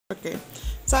Okay,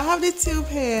 so I have the tube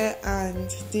here and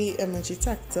the image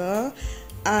detector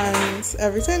and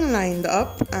everything lined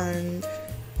up, and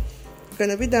I'm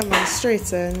going to be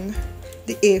demonstrating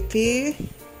the AP,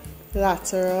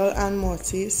 lateral and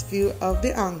mortise view of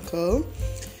the ankle,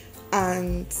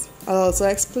 and I'll also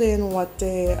explain what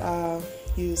they are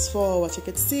used for, what you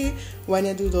could see when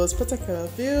you do those particular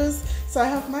views. So I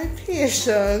have my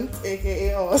patient,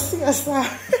 aka our CSR,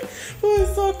 who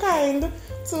is so kind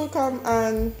to come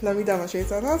and let me demonstrate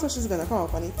on her. So she's gonna come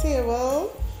up on the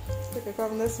table. She can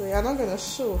come this way. I'm not gonna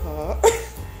show her,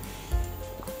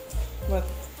 but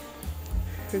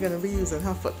we're gonna be using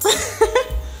her foot.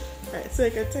 Right, so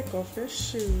you can take off your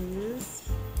shoes.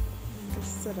 You can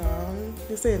sit down.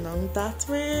 You're sitting down that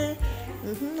way,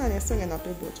 and you're swinging up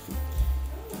your both feet.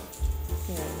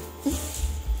 Yeah.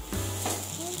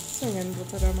 Swinging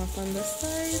both of them up on the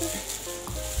side.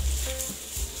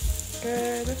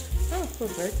 Good. Oh,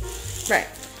 perfect. Right.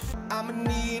 I'm in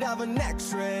need of an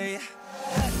X-ray.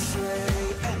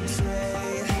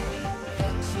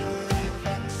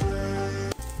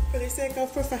 For the sake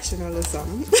of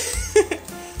professionalism,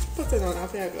 putting on a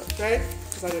pair of gloves, right?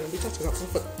 Because I'm going to be touching up my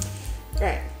foot.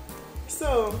 Right.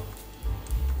 So,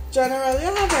 generally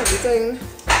I have everything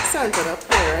centered up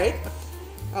here, right?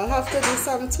 I'll have to do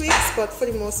some tweaks, but for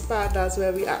the most part, that's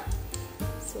where we are.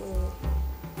 So,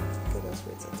 just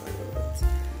wait a little bit.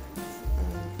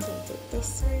 And tilt it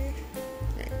this way.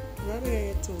 Right. Not where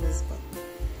your toes, but.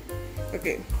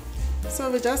 Okay. So,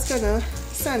 we're just gonna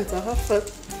center her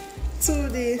foot to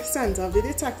the center of the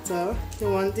detector.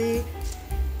 You want the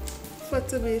foot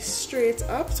to be straight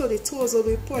up, so the toes will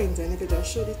be pointing. You can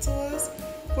just show the toes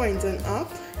pointing up.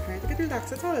 Right. You can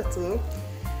relax it a little.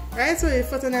 Right, so your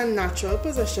foot in a natural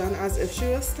position as if she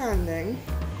was standing.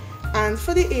 And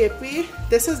for the AP,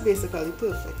 this is basically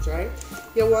perfect, right?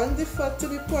 You want the foot to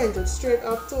be pointed straight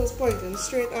up, toes pointing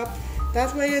straight up.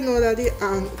 That's where you know that the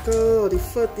ankle or the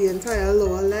foot, the entire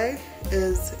lower leg,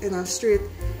 is in a straight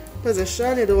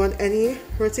position. You don't want any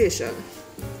rotation.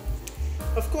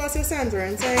 Of course, you're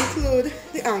centering to include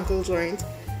the ankle joint,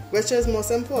 which is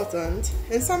most important.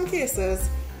 In some cases,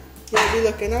 you'll be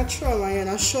looking at trauma, you're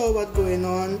not sure what's going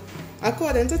on.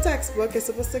 According to textbook, you're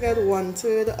supposed to get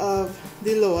 1/3 of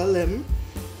the lower limb.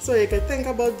 So you could think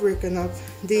about breaking up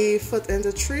the foot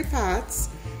into 3 parts,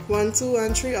 1, 2,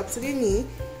 and 3 up to the knee.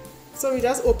 So we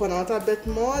just open out a bit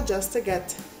more just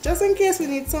in case we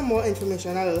need some more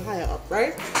information a little higher up,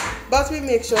 right? But we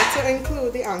make sure to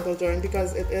include the ankle joint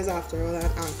because it is after all an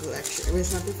ankle x-ray.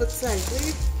 Raise up the foot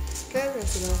slightly. Okay,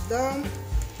 rest it off down.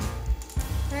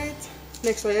 Right.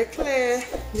 Make sure you clear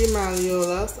the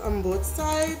malleolus on both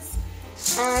sides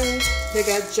and you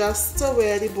get just to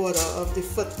where the border of the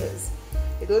foot is.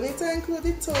 You don't need to include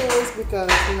the toes because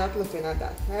you're not looking at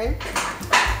that, right?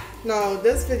 Now,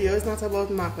 this video is not about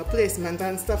marker placement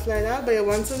and stuff like that, but you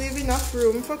want to leave enough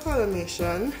room for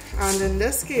collimation, and in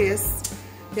this case,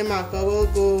 your marker will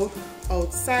go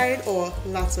outside or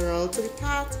lateral to the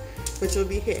part, which will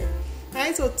be here.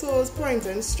 Right, so toes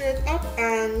pointing straight up,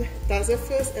 and that's the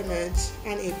first image,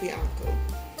 an AP ankle.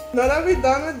 Now that we're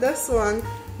done with this one,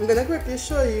 I'm going to quickly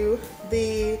show you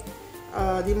the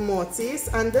mortise,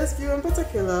 and this view in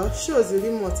particular shows you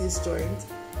the mortise joint.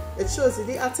 It shows you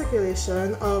the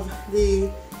articulation of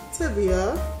the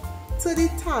tibia to the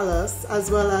talus, as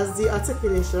well as the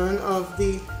articulation of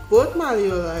the both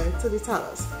malleoli to the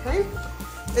talus. Okay?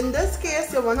 In this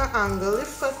case, you want to angle the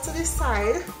foot to the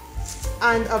side.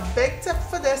 And a big tip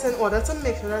for this, in order to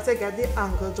make sure that you get the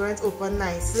ankle joint open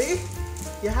nicely,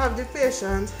 you have the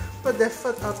patient put their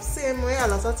foot up same way. A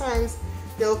lot of times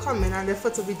they'll come in and their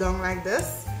foot will be down like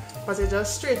this, but you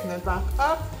just straighten it back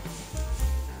up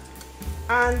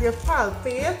and you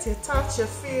palpate, you touch, you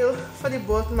feel for the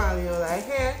both malleoli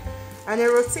here, and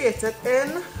you rotate it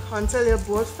in until your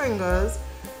both fingers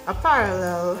are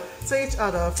parallel to each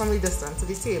other from the distance to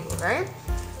the table, right?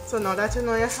 So now that you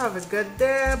know you have it good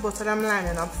there, both of them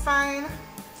lining up fine,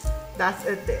 that's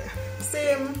it there.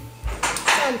 Same,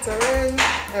 centering,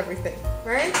 everything,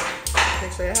 right?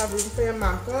 Make sure you have room for your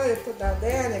marker, you put that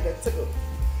there and you're good to go.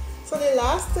 So the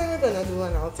last thing we're going to do,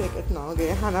 and I'll take it now, get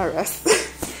your hand at rest.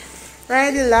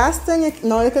 Right, the last thing,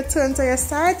 now you can turn to your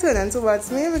side, turn in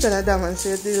towards me, we're going to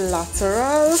demonstrate the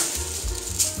lateral.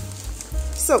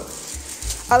 So,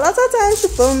 a lot of times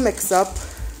people mix up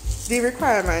the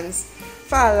requirements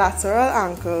for a lateral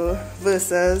ankle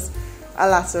versus a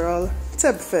lateral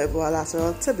tib fib or a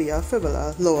lateral tibia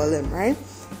fibula lower limb, right?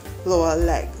 Lower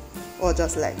leg or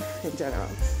just leg in general,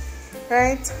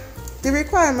 right? The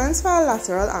requirements for a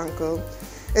lateral ankle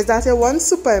is that you want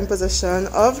superimposition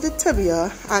of the tibia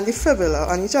and the fibula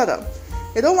on each other.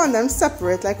 You don't want them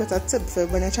separate like with a tib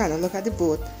fib when you're trying to look at the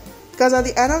boat, because at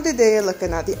the end of the day you're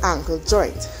looking at the ankle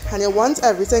joint and you want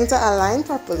everything to align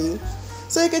properly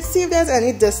so you can see if there's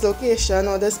any dislocation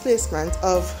or displacement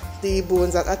of the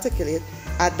bones that articulate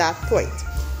at that point.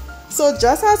 So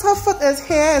just as her foot is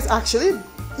here, it's actually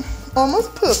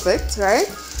almost perfect, right?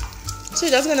 So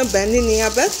you're just going to bend the knee a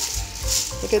bit.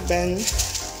 Make it bend,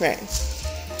 right?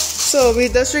 So we're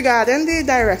disregarding the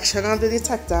direction of the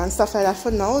detector and stuff like that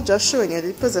for now, just showing you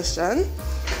the position.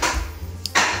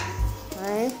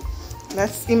 Right?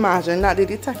 Let's imagine that the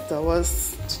detector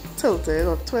was tilted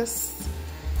or twisted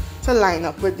to line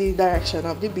up with the direction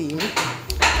of the beam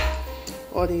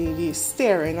or the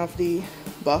steering of the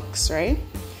box, right?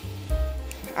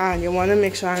 And you want to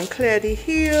make sure and clear the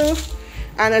heel.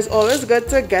 And it's always good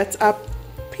to get a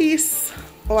piece,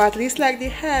 or at least like the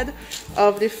head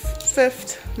of the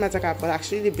fifth metacarpal,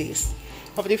 actually the base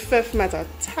of the fifth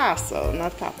metatarsal,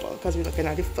 not carpal, because we're looking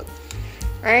at the foot,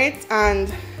 right?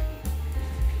 And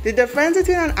the difference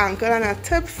between an ankle and a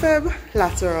tib fib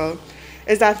lateral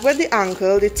is that with the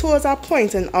ankle, the toes are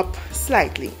pointing up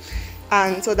slightly,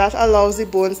 and so that allows the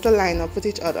bones to line up with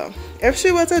each other. If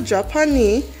she were to drop her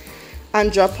knee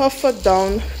and drop her foot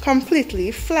down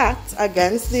completely flat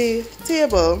against the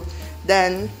table,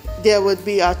 then there would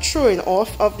be a throwing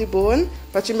off of the bone.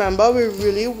 But remember, we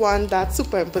really want that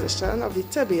superimposition of the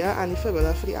tibia and the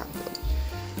fibula for the ankle.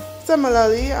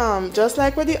 Similarly, just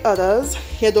like with the others,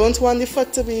 you don't want the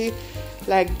foot to be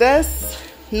like this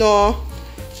nor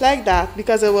like that,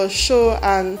 because it will show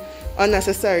an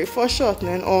unnecessary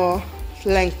foreshortening or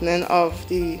lengthening of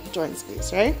the joint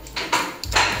space, right?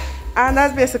 And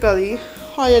that's basically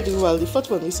how you do, well, the foot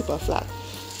won't be super flat.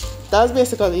 That's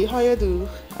basically how you do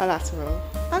a lateral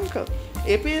ankle.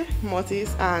 AP,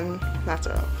 mortise, and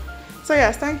lateral. So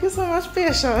yes, thank you so much,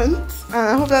 patience. And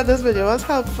I hope that this video was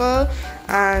helpful.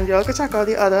 And you all can check out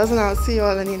the others, and I'll see you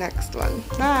all in the next one.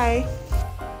 Bye.